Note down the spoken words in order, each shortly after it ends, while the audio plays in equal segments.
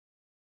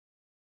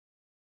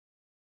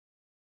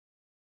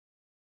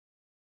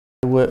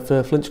I work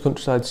for Flintshire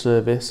Countryside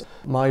Service.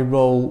 My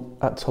role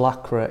at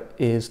Talacre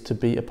is to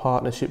be a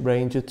partnership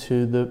ranger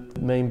to the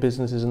main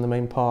businesses and the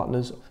main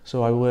partners.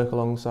 So I work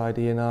alongside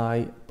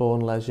E&I, Bourne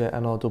Leisure,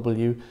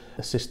 NRW,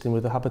 assisting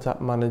with the habitat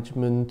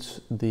management,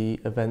 the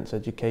events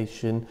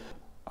education.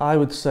 I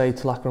would say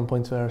Talacre and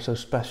Point of Ayre are so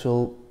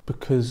special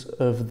because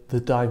of the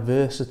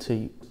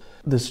diversity.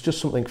 There's just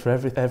something for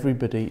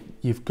everybody.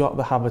 You've got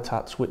the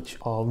habitats which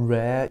are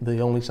rare, the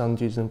only sand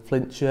dunes in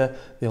Flintshire,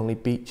 the only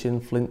beach in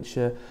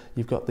Flintshire.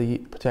 You've got the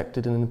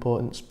protected and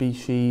important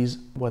species,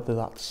 whether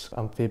that's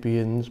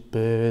amphibians,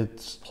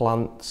 birds,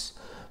 plants,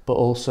 but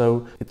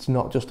also it's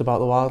not just about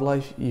the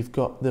wildlife. You've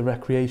got the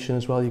recreation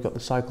as well. You've got the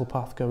cycle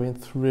path going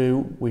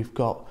through. We've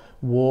got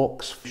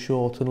walks,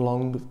 short and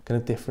long, kind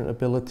of different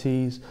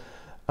abilities.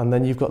 And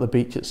then you've got the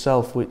beach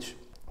itself, which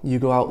you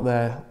go out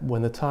there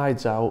when the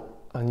tide's out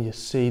and you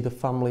see the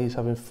families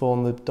having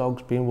fun, the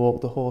dogs being walked,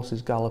 the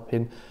horses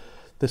galloping.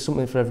 There's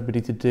something for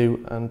everybody to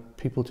do and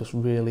people just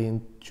really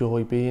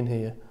enjoy being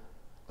here.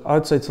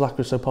 I'd say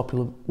Talacre is so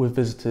popular with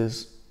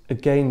visitors,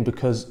 again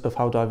because of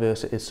how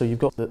diverse it is. So you've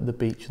got the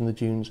beach and the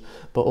dunes,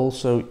 but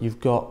also you've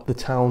got the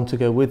town to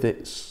go with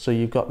it. So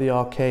you've got the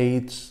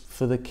arcades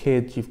for the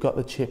kids, you've got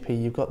the chippy,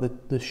 you've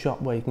got the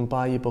shop where you can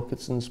buy your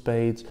buckets and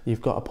spades, you've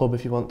got a pub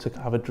if you want to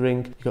have a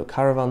drink, you've got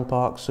caravan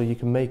parks so you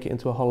can make it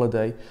into a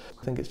holiday.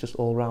 I think it's just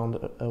all round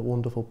a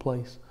wonderful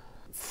place.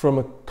 From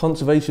a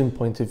conservation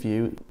point of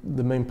view,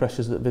 the main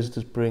pressures that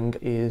visitors bring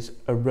is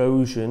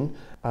erosion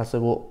as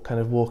they're kind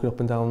of walking up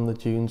and down the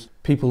dunes.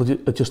 People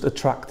are just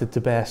attracted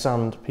to bare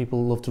sand.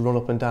 People love to run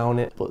up and down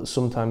it, but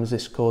sometimes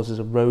this causes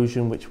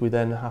erosion, which we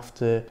then have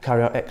to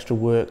carry out extra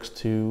works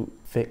to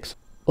fix.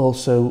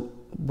 Also,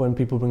 when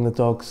people bring the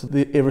dogs,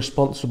 the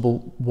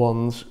irresponsible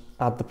ones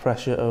add the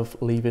pressure of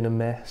leaving a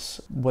mess.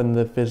 When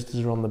the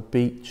visitors are on the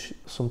beach,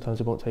 sometimes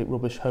they won't take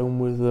rubbish home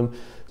with them.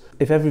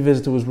 If every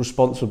visitor was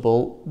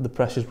responsible, the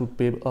pressures would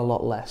be a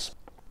lot less.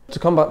 To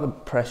combat the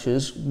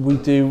pressures, we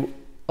do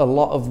a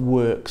lot of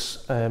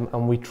works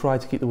and we try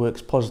to keep the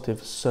works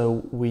positive.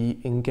 So we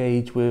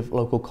engage with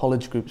local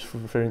college groups,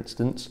 for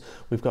instance.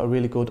 We've got a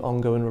really good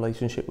ongoing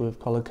relationship with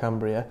College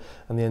Cambria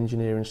and the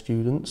engineering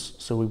students.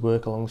 So we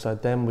work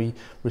alongside them. We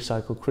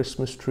recycle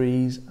Christmas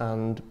trees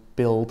and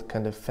build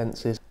kind of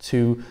fences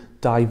to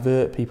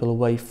divert people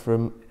away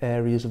from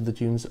areas of the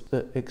dunes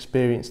that are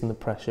experiencing the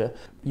pressure.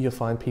 You'll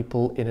find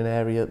people in an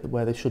area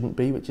where they shouldn't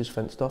be, which is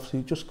fenced off, so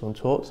you just go and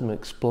talk to them and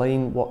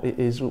explain what it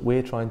is that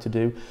we're trying to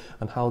do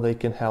and how they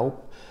can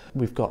help.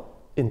 We've got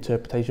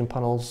interpretation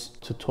panels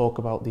to talk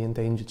about the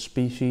endangered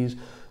species,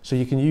 so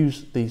you can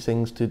use these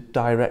things to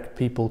direct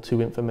people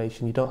to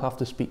information. You don't have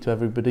to speak to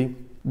everybody.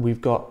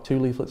 We've got 2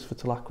 leaflets for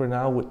Talacre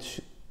now, which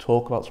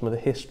talk about some of the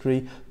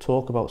history,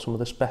 talk about some of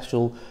the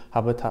special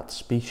habitat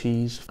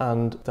species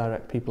and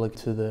direct people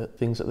to the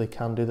things that they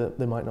can do that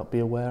they might not be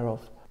aware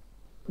of.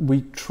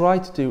 We try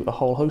to do a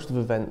whole host of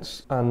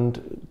events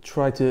and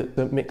try to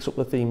mix up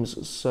the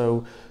themes.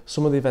 So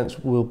some of the events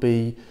will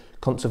be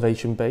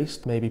conservation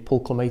based, maybe pull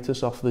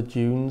clematis off the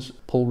dunes,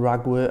 pull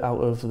ragwort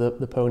out of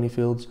the pony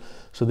fields.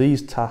 So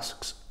these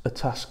tasks are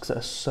tasks that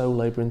are so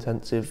labour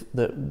intensive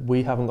that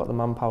we haven't got the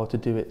manpower to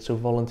do it, so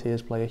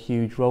volunteers play a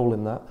huge role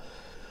in that.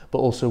 But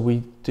also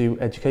we do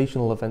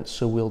educational events,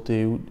 so we'll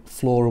do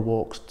flora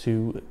walks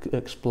to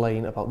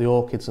explain about the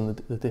orchids and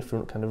the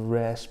different kind of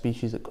rare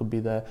species that could be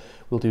there.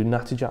 We'll do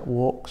natterjack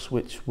walks,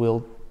 which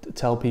will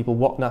tell people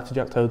what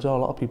natterjack toads are.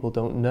 A lot of people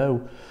don't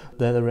know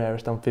they're the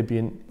rarest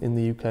amphibian in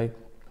the UK.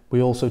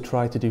 We also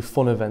try to do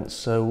fun events,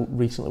 so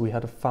recently we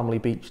had a family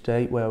beach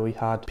day where we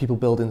had people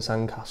building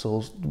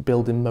sandcastles,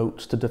 building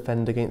moats to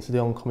defend against the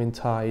oncoming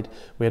tide.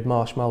 We had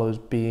marshmallows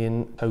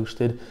being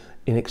hosted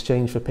in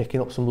exchange for picking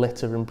up some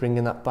litter and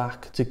bringing that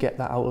back to get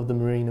that out of the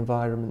marine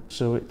environment.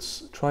 So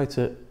it's try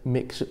to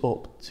mix it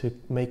up to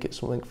make it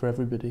something for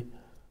everybody.